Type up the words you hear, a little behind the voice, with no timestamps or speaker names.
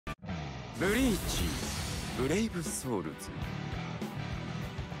Bleach Brave Souls.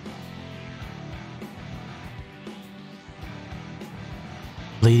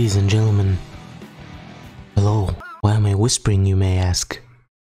 Ladies and gentlemen, hello. Why am I whispering, you may ask?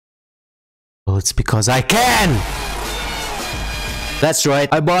 Well, it's because I can! That's right,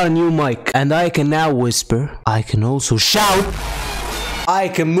 I bought a new mic, and I can now whisper. I can also shout. I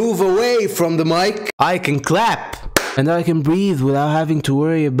can move away from the mic. I can clap. And I can breathe without having to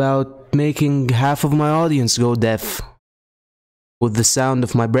worry about making half of my audience go deaf with the sound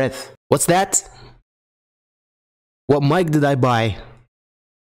of my breath. What's that? What mic did I buy?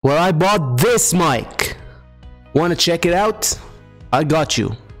 Well, I bought this mic. Wanna check it out? I got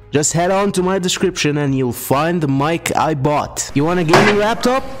you. Just head on to my description and you'll find the mic I bought. You want a gaming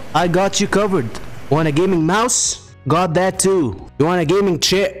laptop? I got you covered. Want a gaming mouse? Got that too. You want a gaming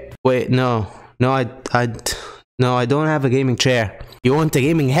chair? Wait, no, I don't have a gaming chair. You want a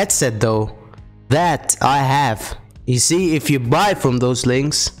gaming headset though? That I have. You see, if you buy from those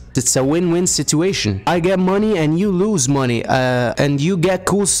links, it's a win-win situation. I get money and you lose money, and you get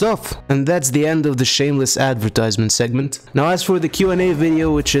cool stuff. And that's the end of the shameless advertisement segment. Now as for the Q&A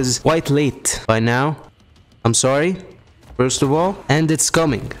video, which is quite late by now, I'm sorry, first of all, and it's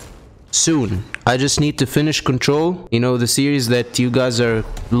coming soon. I just need to finish Control, you know, the series that you guys are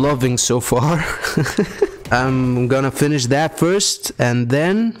loving so far. I'm gonna finish that first, and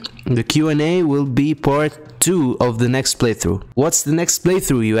then the Q&A will be part 2 of the next playthrough. What's the next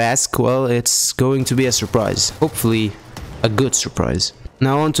playthrough, you ask? Well, it's going to be a surprise. Hopefully, a good surprise.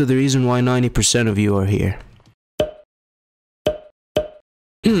 Now on to the reason why 90% of you are here.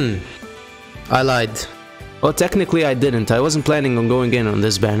 I lied. Well, technically I didn't. I wasn't planning on going in on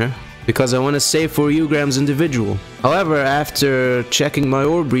this banner, because I want to save for Ugrams individual. However, after checking my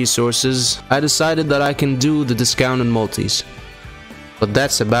orb resources, I decided that I can do the discounted multis. But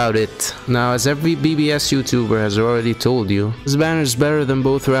that's about it. Now, as every BBS YouTuber has already told you, this banner is better than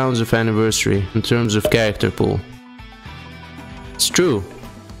both rounds of Anniversary in terms of character pool. It's true,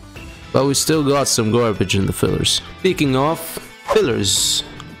 but we still got some garbage in the fillers. Speaking of fillers,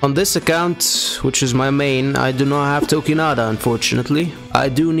 on this account, which is my main, I do not have Tokinada, unfortunately. I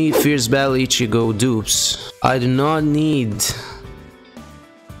do need Fierce Battle Ichigo dupes. I do not need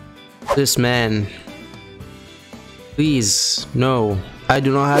this man. Please, no. I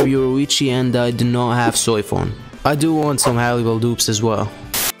do not have Yoruichi and I do not have Soifon. I do want some halibel dupes as well.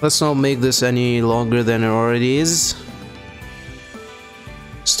 Let's not make this any longer than it already is.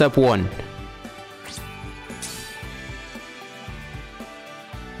 Step 1.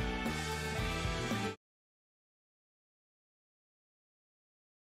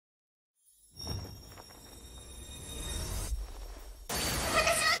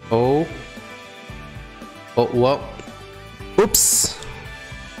 Oh, well. Oops.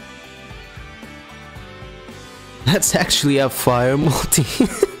 That's actually a fire multi.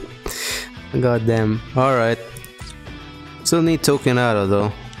 God damn. Alright. Still need Tokinada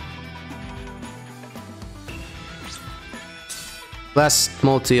though. Last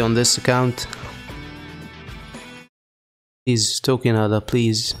multi on this account. Please, Tokinada,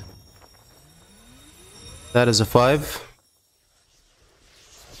 please. That is a 5.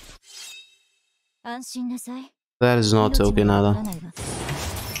 That is not Tokinada.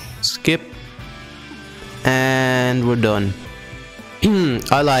 Skip. And we're done.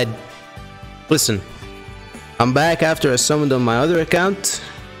 I lied. Listen. I'm back after I summoned on my other account.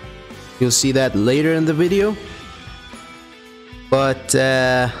 You'll see that later in the video. But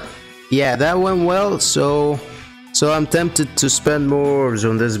yeah, that went well, so I'm tempted to spend more orbs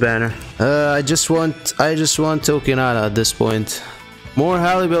on this banner. I just want Tokinada at this point. More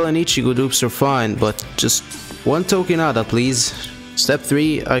halibel and Ichigo dupes are fine, but just one Tokinada, please. Step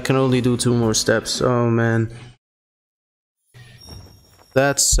 3, I can only do 2 more steps. Oh man.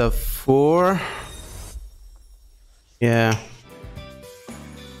 That's a 4. Yeah.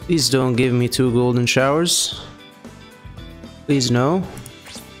 Please don't give me 2 golden showers. Please no.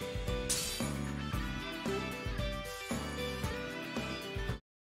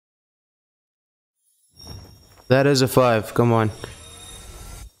 That is a 5, come on.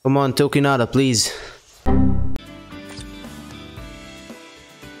 Come on, Tokinada, please.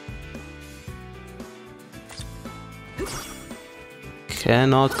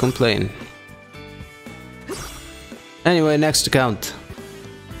 Cannot complain. Anyway, next account.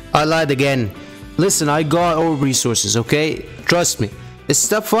 I lied again. Listen, I got all resources, okay? Trust me. It's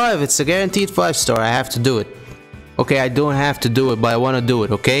step 5, it's a guaranteed 5-star, I have to do it. Okay, I don't have to do it, but I want to do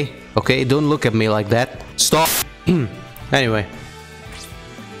it, okay? Okay, don't look at me like that. Stop. Anyway.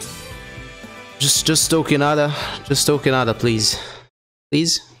 Just Tokinada, please.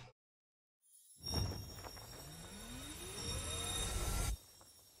 Please?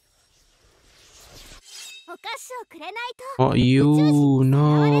 Oh, you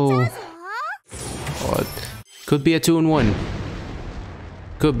no. What? Could be a 2-in-1.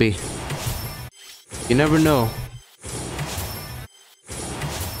 Could be. You never know.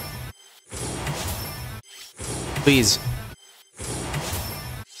 Please.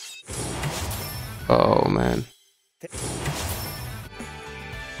 Oh man.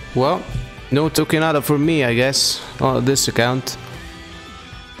 Well, no tokinada for me, I guess, on this account.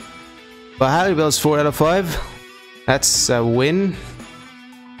 But halibel's 4 out of 5. That's a win.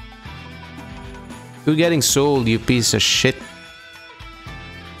 You're getting sold, you piece of shit.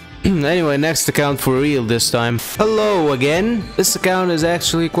 Anyway, next account for real this time. Hello again. This account is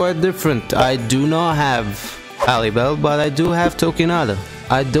actually quite different. I do not have halibel, but I do have tokinada.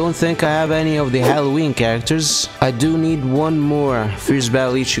 I don't think I have any of the Halloween characters. I do need one more Fierce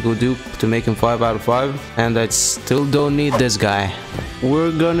Battle Ichigo dupe to make him 5 out of 5. And I still don't need this guy.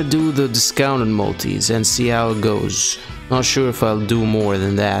 We're gonna do the discounted multis and see how it goes. Not sure if I'll do more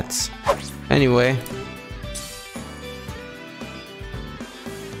than that. Anyway.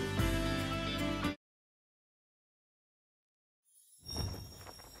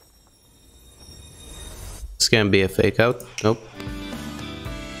 This can't be a fake out. Nope.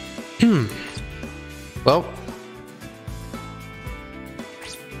 Well,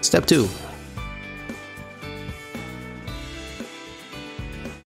 step 2.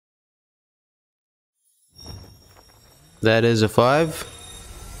 That is a 5.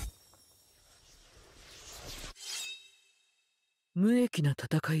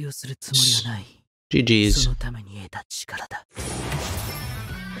 GG's.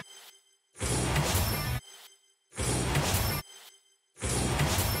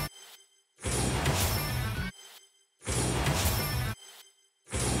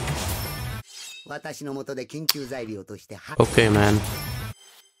 Okay, man.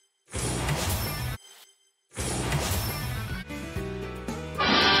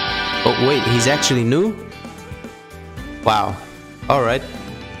 Oh, wait, he's actually new? Wow. Alright.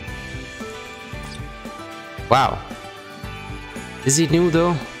 Wow. Is he new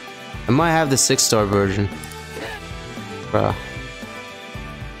though? I might have the 6-star version. Bruh.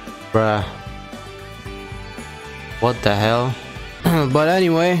 Bruh. What the hell? But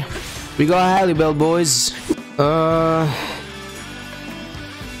anyway, we got halibel, boys.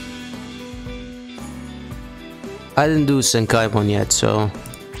 I didn't do Senkaimon yet, so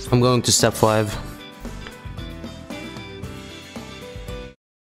I'm going to step 5.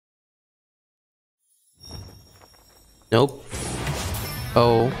 Nope.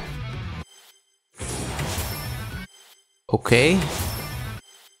 Oh. Okay.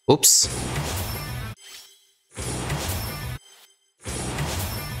 Oops.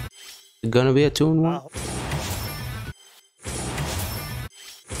 It's gonna be a 2-in-1.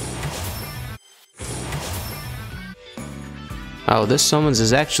 Oh, this summons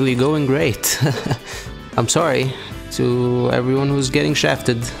is actually going great. I'm sorry to everyone who's getting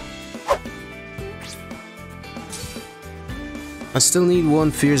shafted. I still need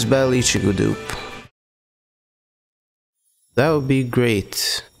one Fierce Battle Ichigo dupe. That would be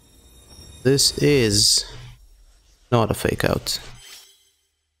great. This is not a fake out.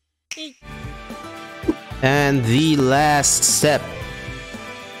 And the last step.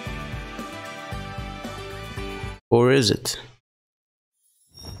 Or is it?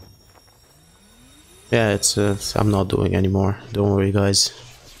 Yeah, it's I'm not doing anymore. Don't worry, guys.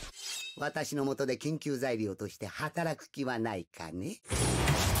 I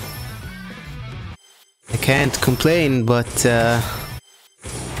can't complain, but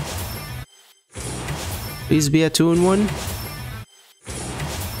please be a 2-in-1.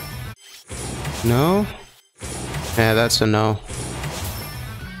 No? Yeah, that's a no.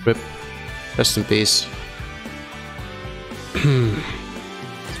 Rip. Rest in peace.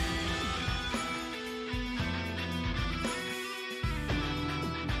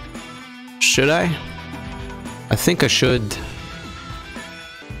 Should I? I think I should.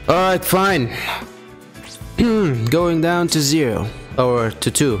 Alright, fine. Going down to 0. Or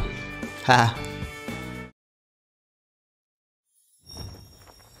to 2. Ha.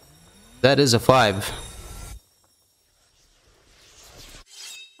 That is a 5.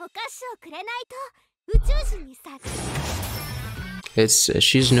 It's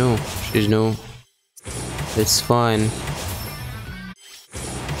she's new. She's new. It's fine.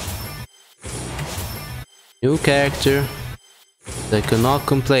 New character. They cannot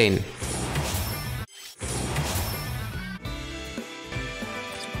complain.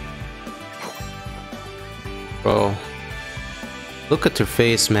 Bro. Look at her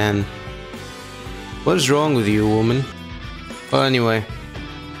face, man. What is wrong with you, woman? Well, anyway.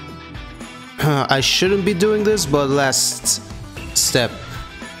 I shouldn't be doing this, but last step.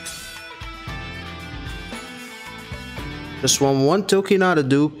 Just want one tokinada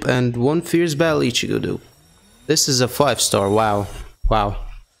dupe and one fierce battle Ichigo dupe. This is a 5-star. Wow. Wow.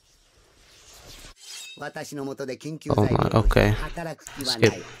 Oh my, okay.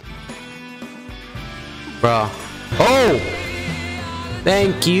 Skip. Bruh. Oh!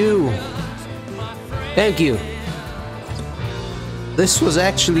 Thank you! Thank you! This was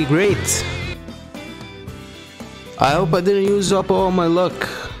actually great. I hope I didn't use up all my luck.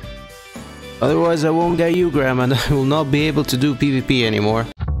 Otherwise I won't get you, Graham, and I will not be able to do PvP anymore.